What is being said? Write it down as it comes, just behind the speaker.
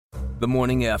The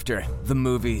morning after, the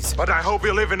movies. But I hope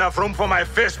you leave enough room for my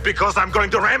fist because I'm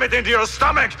going to ram it into your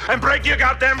stomach and break your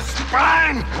goddamn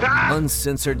spine!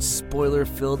 Uncensored,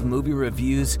 spoiler-filled movie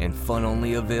reviews and fun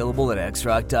only available at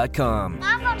xrock.com.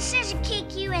 I'm gonna scissor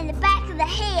kick you in the back of the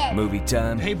head. Movie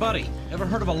time. Hey, buddy, ever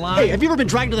heard of a line? Hey, have you ever been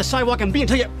dragged to the sidewalk and beat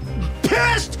until you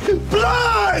pissed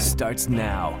blood? Starts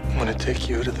now. I'm gonna take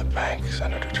you to the bank,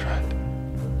 Senator Trent.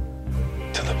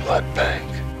 To the blood bank.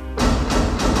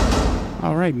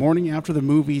 All right, Morning After the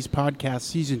Movies podcast,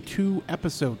 Season 2,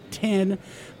 Episode 10.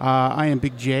 I am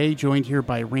Big J, joined here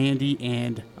by Randy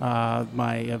and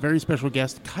my very special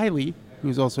guest, Kylie,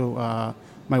 who's also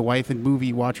my wife and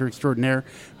movie watcher extraordinaire.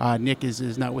 Nick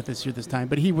is not with us here this time,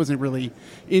 but he wasn't really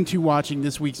into watching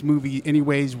this week's movie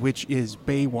anyways, which is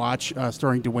Baywatch,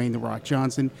 starring Dwayne "The Rock"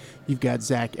 Johnson. You've got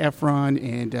Zac Efron,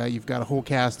 and you've got a whole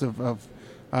cast of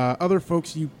other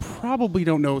folks you probably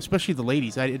don't know, especially the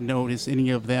ladies. I didn't notice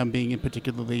any of them being in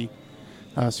particularly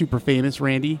super famous.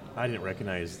 Randy? I didn't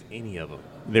recognize any of them.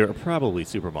 They were probably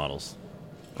supermodels.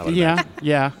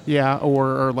 Yeah.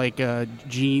 Or like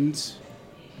jeans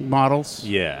models.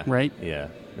 Yeah. Right? Yeah.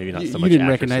 Maybe not so You much didn't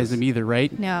actresses. recognize them either,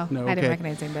 right? No, I okay. didn't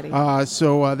recognize anybody.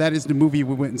 So that is the movie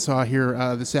we went and saw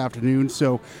here this afternoon.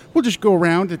 So we'll just go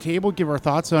around the table, give our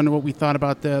thoughts on what we thought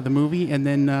about the movie, and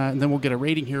then we'll get a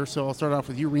rating here. So I'll start off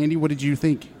with you, Randy. What did you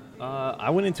think? I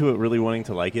went into it really wanting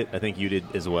to like it. I think you did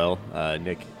as well.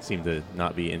 Nick seemed to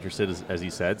not be interested, as he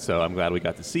said, so I'm glad we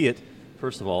got to see it,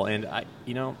 first of all. And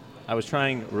I was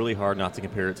trying really hard not to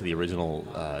compare it to the original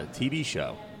TV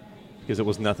show, because it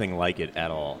was nothing like it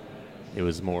at all. It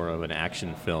was more of an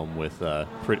action film with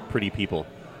pretty people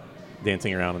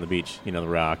dancing around on the beach, The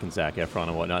Rock and Zac Efron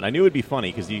and whatnot. I knew it would be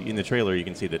funny because in the trailer you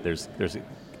can see that there's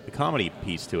a comedy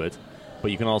piece to it,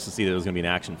 but you can also see that it was going to be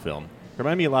an action film. It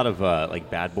reminded me a lot of like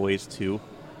Bad Boys 2.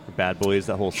 Bad Boys,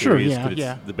 that whole series. Sure,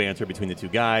 yeah. The banter between the two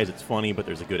guys, it's funny, but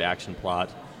there's a good action plot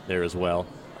there as well.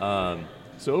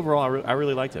 So overall, I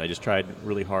really liked it. I just tried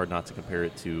really hard not to compare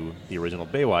it to the original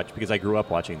Baywatch because I grew up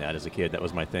watching that as a kid. That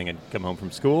was my thing. I'd come home from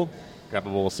school, grab a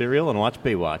bowl of cereal, and watch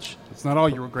Baywatch. It's not all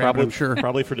you were grabbing, I'm sure.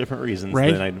 Probably for different reasons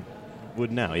right? than I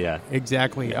would now, yeah.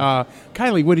 Exactly. Yeah.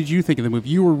 Kylie, what did you think of the movie?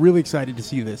 You were really excited to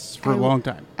see this for a long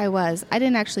time. I was. I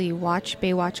didn't actually watch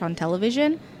Baywatch on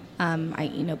television.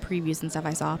 Previews and stuff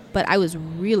I saw. But I was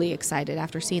really excited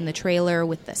after seeing the trailer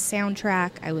with the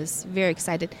soundtrack. I was very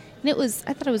excited. And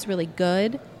I thought it was really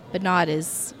good, but not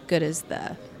as good as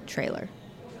the trailer.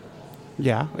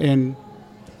 Yeah, and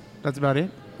that's about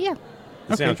it? Yeah.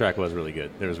 The soundtrack was really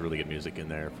good. There was really good music in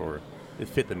there it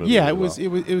fit the movie. Yeah,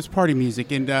 really it was party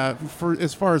music, and for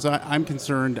as far as I'm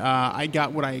concerned, I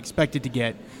got what I expected to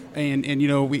get, and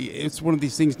it's one of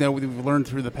these things now we've learned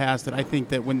through the past that I think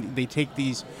that when they take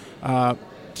these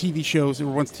TV shows or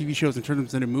once TV shows and turn them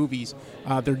into movies,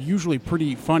 they're usually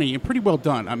pretty funny and pretty well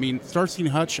done. I mean, Starsky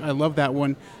and Hutch, I love that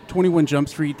one. 21 Jump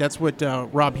Street, that's what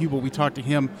Rob Hubel, we talked to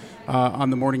him on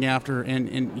the morning after,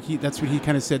 and that's what he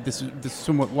kind of said this is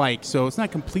somewhat like. So it's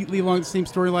not completely along the same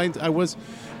storylines. I was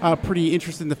pretty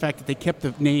interested in the fact that they kept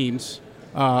the names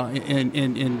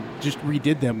and just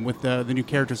redid them with the new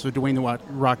characters. So Dwayne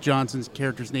 "The Rock" Johnson's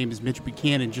character's name is Mitch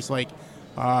Buchanan, just like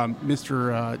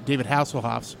Mr. David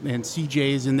Hasselhoff's, and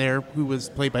CJ is in there, who was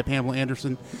played by Pamela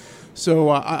Anderson. So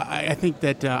I think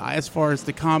that as far as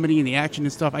the comedy and the action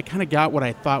and stuff, I kind of got what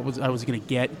I thought I was going to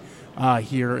get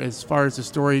here. As far as the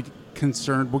story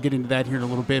concerned, we'll get into that here in a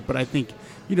little bit, but I think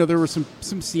there were some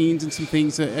scenes and some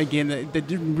things again that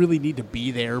didn't really need to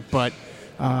be there, but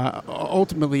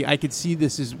ultimately I could see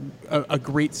this as a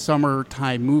great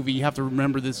summertime movie. You have to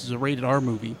remember this is a rated R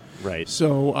movie. Right.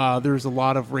 So there's a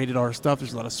lot of rated R stuff.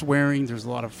 There's a lot of swearing. There's a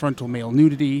lot of frontal male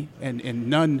nudity,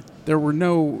 and there were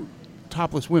no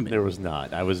topless women. There was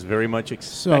not. I was very much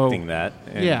expecting that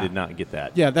and did not get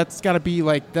that. Yeah, that's got to be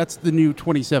that's the new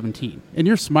 2017. And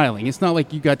you're smiling. It's not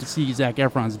like you got to see Zac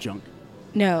Efron's junk.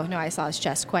 No, I saw his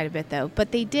chest quite a bit though.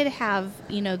 But they did have,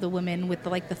 the women with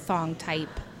the thong type.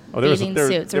 There was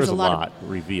suits. There was a lot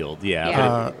revealed,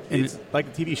 yeah. But it's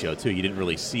like the TV show, too. You didn't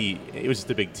really see. It was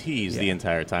just a big tease the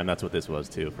entire time. That's what this was,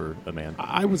 too, for a man.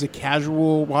 I was a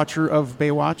casual watcher of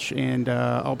Baywatch, and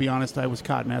I'll be honest, I was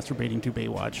caught masturbating to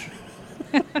Baywatch.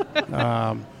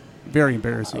 Very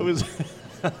embarrassing. I was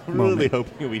really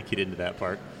hoping we'd get into that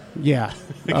part. Yeah.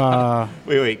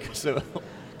 Wait. So,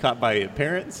 caught by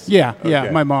parents? Yeah,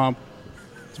 okay. My mom.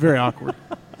 It's very awkward.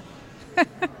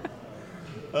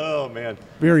 Oh man,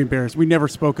 Very embarrassed. We never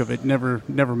spoke of it. Never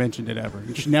mentioned it ever.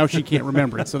 And now she can't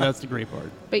remember it. So that's the great part.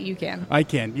 But you can. I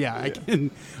can. Yeah, I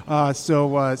can.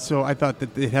 So I thought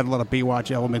that it had a lot of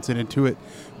Baywatch elements in it. To it.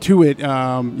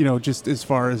 Just as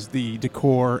far as the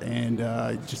decor and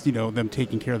just them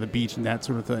taking care of the beach and that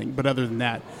sort of thing. But other than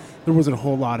that, there wasn't a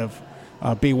whole lot of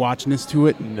Baywatchness to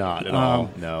it. Not at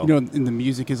all. No. And the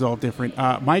music is all different.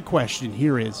 My question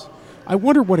here is, I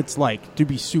wonder what it's like to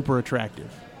be super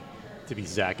attractive. To be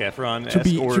Zac Efron, To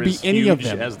be any of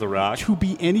them as The Rock. To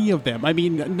be any of them. I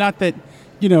mean, not that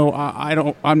I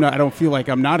don't feel like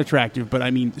I'm not attractive, but I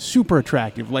mean super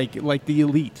attractive, like the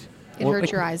elite. It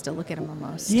hurts your eyes to look at him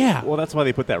almost. Yeah. Well, that's why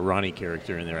they put that Ronnie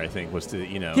character in there. I think was to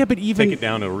but even take it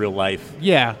down to real life.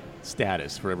 Yeah.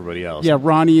 Status for everybody else. Yeah,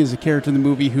 Ronnie is a character in the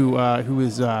movie who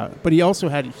is, but he also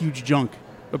had huge junk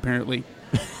apparently.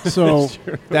 So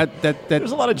that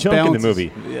there's a lot of junk balances.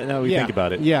 in the movie. Now we think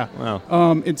about it. Yeah.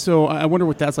 Wow. And so I wonder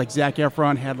what that's like. Zac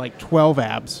Efron had like 12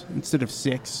 abs instead of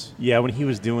 6. Yeah, when he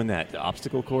was doing that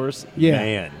obstacle course, Yeah.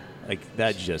 man, like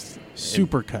that just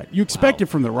super cut. You expect it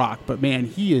from The Rock, but man,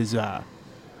 he is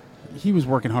he was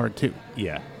working hard too.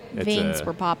 Yeah. Veins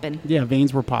were popping. Yeah,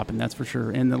 veins were popping, that's for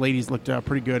sure. And the ladies looked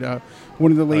pretty good.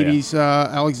 One of the ladies,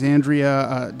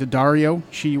 Alexandria Daddario,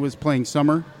 she was playing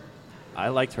Summer. I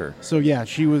liked her. So yeah,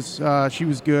 she was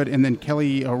good. And then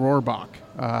Kelly Rohrbach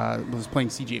was playing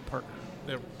C.J. Parker,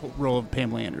 the role of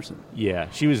Pamela Anderson. Yeah,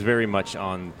 she was very much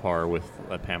on par with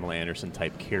a Pamela Anderson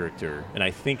type character, and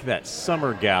I think that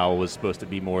Summer gal was supposed to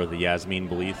be more of the Yasmin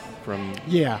Blythe from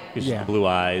Yeah. the blue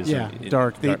eyes. Yeah, and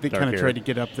dark. They kind of hair. tried to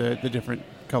get up the different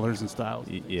colors and styles.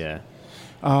 Yeah.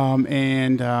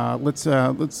 Let's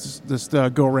just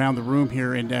go around the room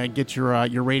here and get your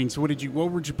rating. So what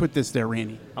would you put this there,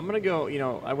 Randy? I'm gonna go.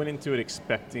 I went into it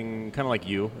expecting kind of like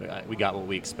you. We got what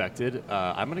we expected.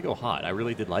 I'm gonna go hot. I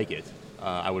really did like it.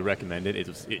 I would recommend it.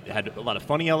 It had a lot of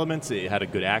funny elements. It had a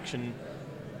good action,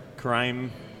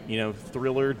 crime,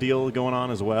 thriller deal going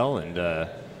on as well. And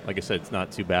like I said, it's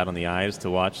not too bad on the eyes to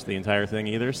watch the entire thing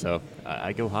either. So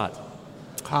I go hot.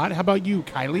 Hot. How about you,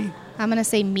 Kylie? I'm going to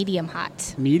say medium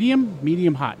hot. Medium?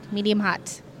 Medium hot. Medium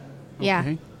hot. Yeah.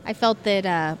 Okay. I felt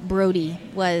that Brody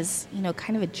was,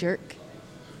 kind of a jerk.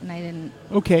 And I didn't.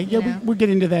 Okay. Yeah, we'll get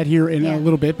into that here in a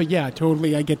little bit. But yeah,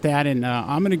 totally, I get that. And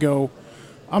I'm gonna go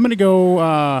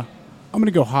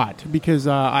hot because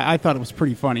I thought it was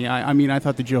pretty funny. I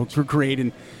thought the jokes were great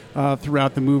and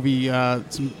throughout the movie,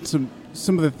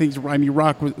 some of the things. I mean,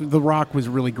 The Rock was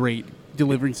really great,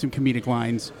 delivering some comedic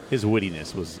lines. His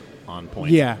wittiness was on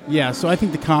point. Yeah. So I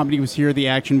think the comedy was here, the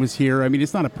action was here. I mean,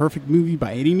 it's not a perfect movie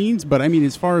by any means, but I mean,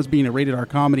 as far as being a rated R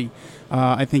comedy,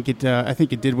 I think it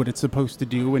did what it's supposed to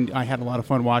do, and I had a lot of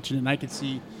fun watching it. And I could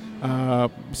see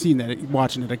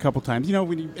watching it a couple times.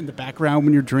 When you, in the background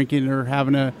when you're drinking or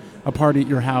having a party at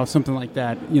your house, something like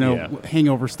that.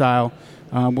 Hangover style.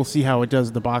 We'll see how it does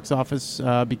at the box office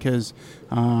because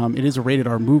it is a rated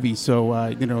R movie.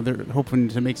 So they're hoping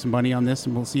to make some money on this,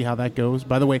 and we'll see how that goes.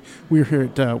 By the way, we're here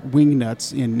at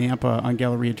Wingnuts in Nampa on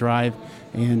Galleria Drive,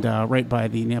 and right by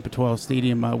the Nampa 12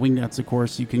 Stadium. Wingnuts, of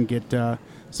course, you can get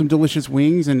some delicious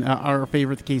wings, and our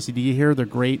favorite, the quesadilla here. They're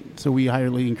great, so we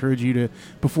highly encourage you to,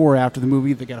 before or after the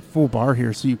movie, they got a full bar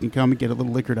here, so you can come and get a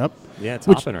little liquored up. Yeah, it's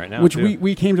hopping right now, Which too.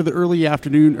 we came to the early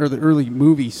afternoon, or the early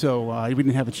movie, so we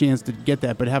didn't have a chance to get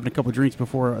that, but having a couple of drinks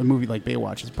before a movie like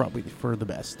Baywatch is probably for the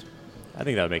best. I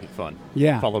think that would make it fun.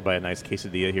 Yeah. Followed by a nice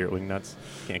quesadilla here at Wingnuts.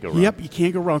 Can't go wrong. Yep, you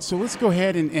can't go wrong. So let's go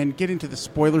ahead and get into the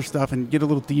spoiler stuff and get a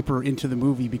little deeper into the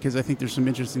movie because I think there's some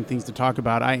interesting things to talk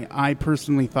about. I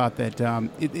personally thought that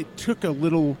it took a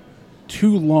little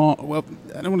too long. Well,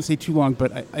 I don't want to say too long,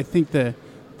 but I think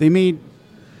they made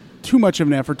too much of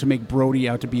an effort to make Brody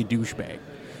out to be a douchebag.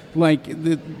 Like,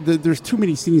 there's too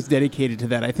many scenes dedicated to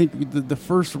that. I think the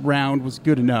first round was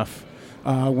good enough.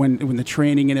 When the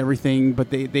training and everything, but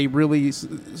they really,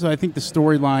 so I think the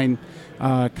storyline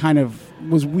kind of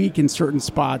was weak in certain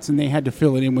spots, and they had to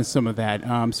fill it in with some of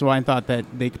that. So I thought that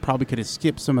they probably could have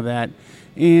skipped some of that.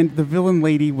 And the villain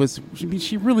lady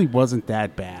she really wasn't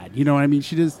that bad. You know what I mean?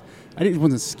 I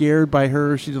wasn't scared by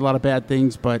her. She did a lot of bad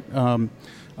things, but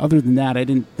other than that, I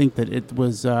didn't think that it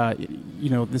was,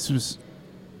 this was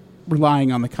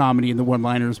relying on the comedy and the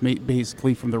one-liners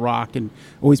basically from The Rock and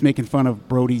always making fun of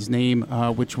Brody's name,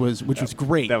 which was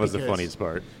great. That was the funniest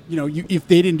part. If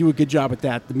they didn't do a good job at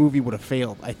that, the movie would have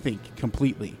failed, I think,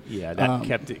 completely. Yeah, that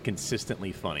kept it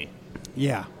consistently funny.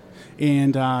 Yeah.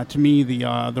 And to me,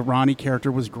 the Ronnie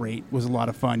character was great, was a lot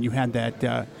of fun. You had that,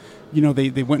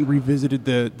 they went and revisited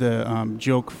the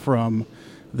joke from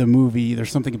the movie.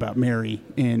 There's something about Mary,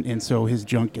 and so his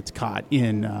junk gets caught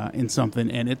in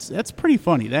something, and that's pretty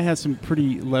funny. That has some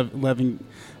pretty loving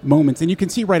moments, and you can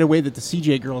see right away that the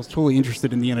CJ girl is totally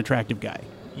interested in the unattractive guy.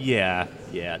 Yeah.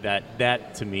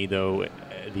 That to me though,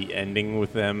 the ending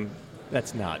with them,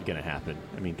 that's not going to happen.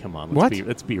 I mean, come on,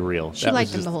 let's be real. She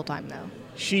liked him the whole time though.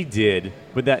 She did,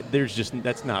 but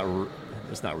that's not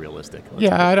realistic.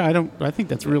 I think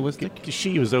that's realistic.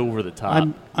 She was over the top.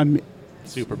 I'm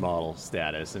supermodel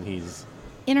status, and he's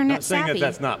Internet not saying savvy.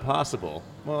 that's not possible.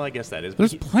 Well, I guess that is.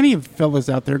 There's plenty of fellas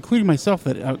out there, including myself,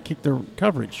 that outkick their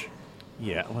coverage.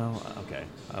 Yeah, well, okay.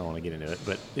 I don't want to get into it,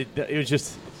 but it was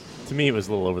just, to me, it was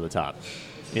a little over the top,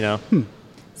 you know?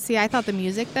 See, I thought the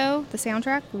music, though, the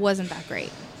soundtrack, wasn't that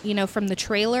great. You know, from the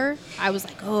trailer, I was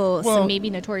like, some maybe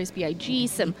Notorious B.I.G.,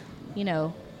 some,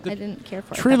 I didn't care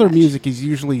for it. Trailer that much. music is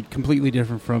usually completely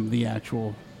different from the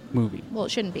actual movie. Well, it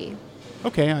shouldn't be.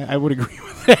 Okay, I would agree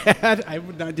with that. I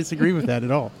would not disagree with that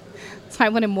at all. So I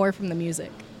wanted more from the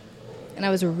music. And I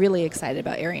was really excited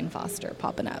about Arian Foster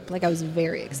popping up. Like, I was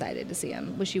very excited to see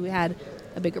him. Wish he had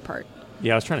a bigger part.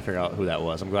 Yeah, I was trying to figure out who that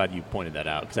was. I'm glad you pointed that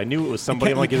out, because I knew it was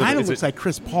somebody. It kind of looks like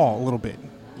Chris Paul a little bit.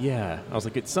 Yeah, I was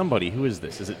like, it's somebody. Who is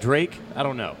this? Is it Drake? I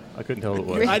don't know. I couldn't tell who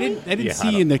it was. I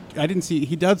didn't see.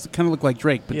 He does kind of look like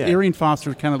Drake, but Arian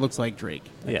Foster kind of looks like Drake.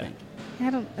 I think. I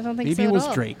don't think Maybe so it was at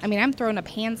all. Drake. I mean, I'm throwing up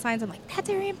hand signs. I'm like, that's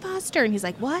Arian Foster. And he's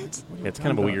like, what? Yeah, it's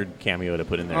kind of a weird cameo to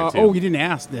put in there, too. Oh, you didn't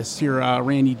ask this here,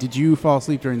 Randy. Did you fall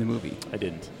asleep during the movie? I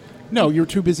didn't. No, you were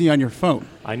too busy on your phone.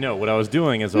 I know. What I was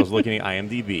doing is I was looking at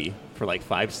IMDb for like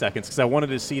 5 seconds because I wanted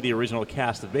to see the original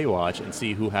cast of Baywatch and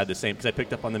see who had the same. Because I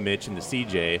picked up on the Mitch and the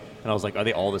CJ, and I was like, are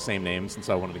they all the same names? And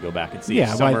so I wanted to go back and see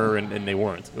Summer, and they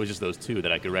weren't. It was just those two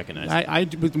that I could recognize. I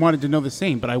wanted to know the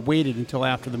same, but I waited until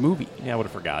after the movie. Yeah, I would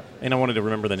have forgot. And I wanted to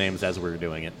remember the names as we were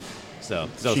doing it. So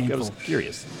I was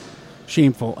curious.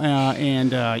 Shameful. And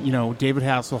David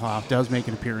Hasselhoff does make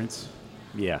an appearance.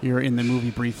 Yeah. Here in the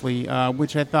movie briefly,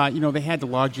 which I thought, they had to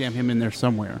logjam him in there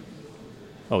somewhere.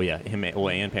 Oh, yeah. Him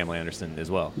and Pamela Anderson as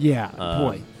well. Yeah.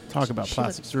 Boy, talk about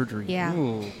plastic surgery. Yeah.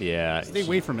 Ooh. Yeah. Stay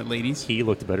away from it, ladies. He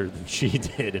looked better than she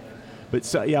did.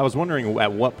 But, I was wondering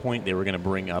at what point they were going to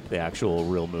bring up the actual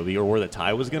real movie or where the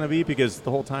tie was going to be, because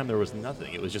the whole time there was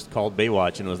nothing. It was just called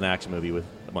Baywatch, and it was an action movie with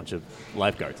a bunch of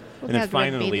lifeguards. Well, and then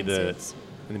finally in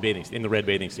the red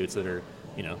bathing suits that are,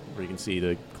 where you can see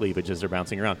the cleavage as they're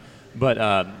bouncing around.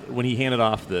 But when he handed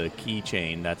off the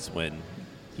keychain, that's when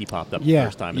he popped up the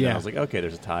first time. And then I was like, okay,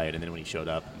 there's a tie. And then when he showed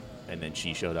up, and then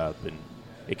she showed up, and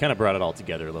it kind of brought it all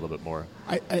together a little bit more.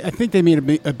 I think they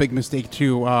made a big mistake,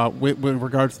 too, with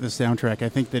regards to the soundtrack. I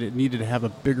think that it needed to have a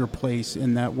bigger place,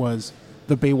 and that was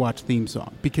the Baywatch theme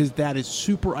song, because that is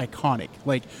super iconic.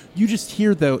 Like, you just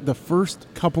hear the first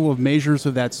couple of measures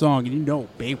of that song, and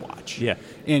Baywatch. Yeah.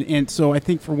 And so I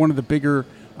think for one of the bigger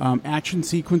action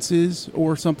sequences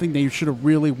or something, they should have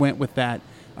really went with that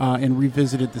and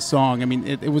revisited the song. I mean,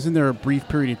 it was in there a brief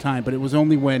period of time, but it was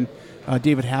only when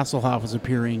David Hasselhoff was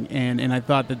appearing, and I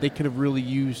thought that they could have really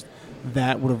used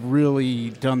that, would have really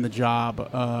done the job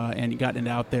and gotten it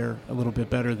out there a little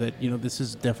bit better, that, this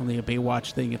is definitely a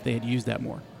Baywatch thing if they had used that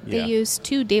more. They used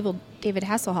 2 David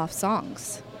Hasselhoff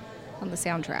songs on the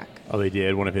soundtrack. Oh, they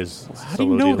did? One of his How do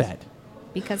you know that?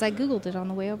 Because I Googled it on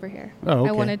the way over here. Oh, okay.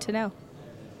 I wanted to know.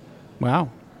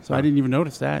 Wow. So I didn't even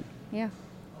notice that. Yeah.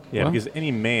 Yeah, Well. because any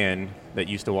man that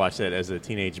used to watch that as a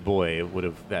teenage boy would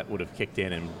have kicked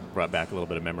in and brought back a little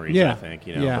bit of memories. Yeah. I think.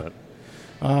 Yeah.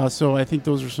 But So I think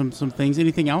those are some things.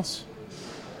 Anything else?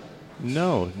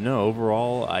 no.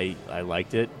 Overall, I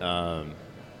liked it.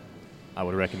 I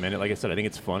would recommend it. Like I said, I think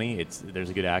it's funny. There's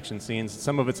a good action scenes.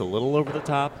 Some of it's a little over the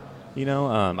top.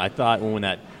 I thought when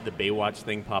the Baywatch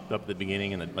thing popped up at the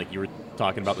beginning, and like you were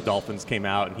talking about, the dolphins came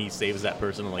out and he saves that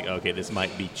person. I'm like, okay, this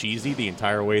might be cheesy the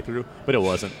entire way through, but it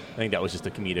wasn't. I think that was just a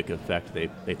comedic effect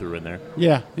they threw in there.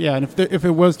 Yeah. And if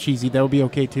it was cheesy, that would be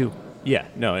okay too. Yeah,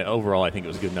 no. Overall, I think it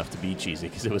was good enough to be cheesy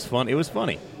because it was fun. It was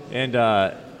funny, and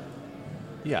I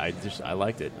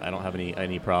liked it. I don't have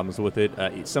any problems with it.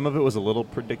 Some of it was a little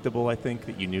predictable. I think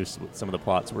that you knew some of the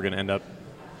plots were going to end up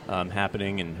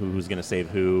happening and who's going to save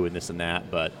who and this and that.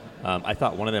 But I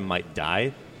thought one of them might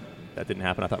die. That didn't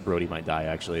happen. I thought Brody might die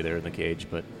actually there in the cage.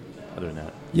 But other than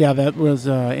that, yeah, that was.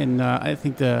 I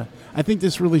think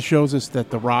this really shows us that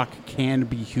The Rock can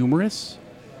be humorous.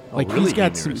 Like, really he's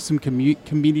got humorous. some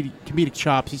comedic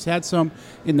chops. He's had some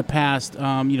in the past.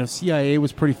 CIA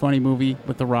was a pretty funny movie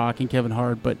with The Rock and Kevin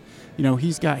Hart, but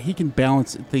he can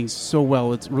balance things so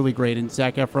well. It's really great, and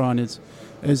Zac Efron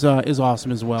is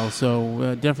awesome as well.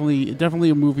 So definitely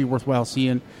a movie worthwhile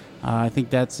seeing. I think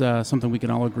that's something we can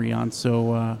all agree on.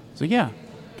 So yeah,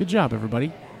 good job,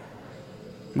 everybody.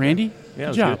 Randy? Yeah, it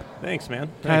was job. good. Thanks, man.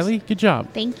 Thanks. Kylie, good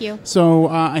job. Thank you. So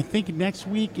I think next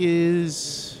week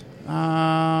is Well,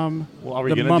 are we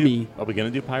The gonna Mummy. Are we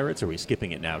going to do Pirates, or are we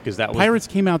skipping it now? Because that was Pirates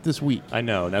came out this week. I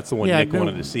know, and that's the one Yeah, Nick no,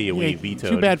 wanted to see, and yeah, we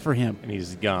vetoed. too bad for him. And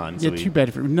he's gone. Yeah, so too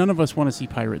bad. None of us want to see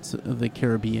Pirates of the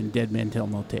Caribbean, Dead Men Tell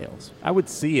No Tales. I would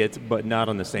see it, but not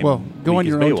on the same. Well, go week on as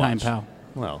your own Baywatch. time, pal.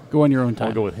 Well, Go on your own time.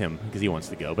 I'll go with him because he wants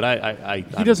to go, but I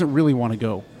He doesn't really want to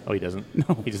go. Oh, he doesn't.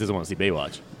 No. He just doesn't want to see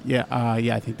Baywatch. Yeah,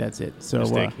 I think that's it. So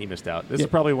Mistake. He missed out. This yeah. is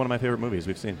probably one of my favorite movies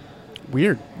we've seen.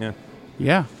 Weird. Yeah.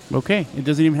 Yeah. Okay. It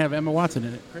doesn't even have Emma Watson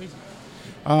in it. Crazy.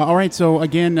 All right. So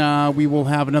again, we will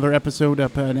have another episode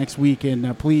up next week,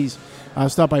 and please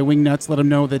stop by Wingnuts. Let them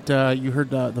know that you heard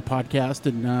the podcast,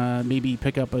 and maybe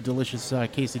pick up a delicious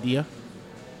quesadilla,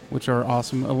 which are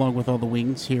awesome, along with all the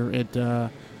wings here at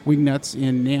Wingnuts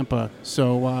in Nampa.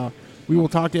 So we will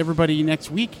talk to everybody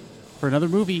next week for another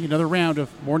movie, another round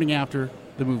of Morning After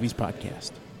the Movies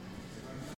podcast.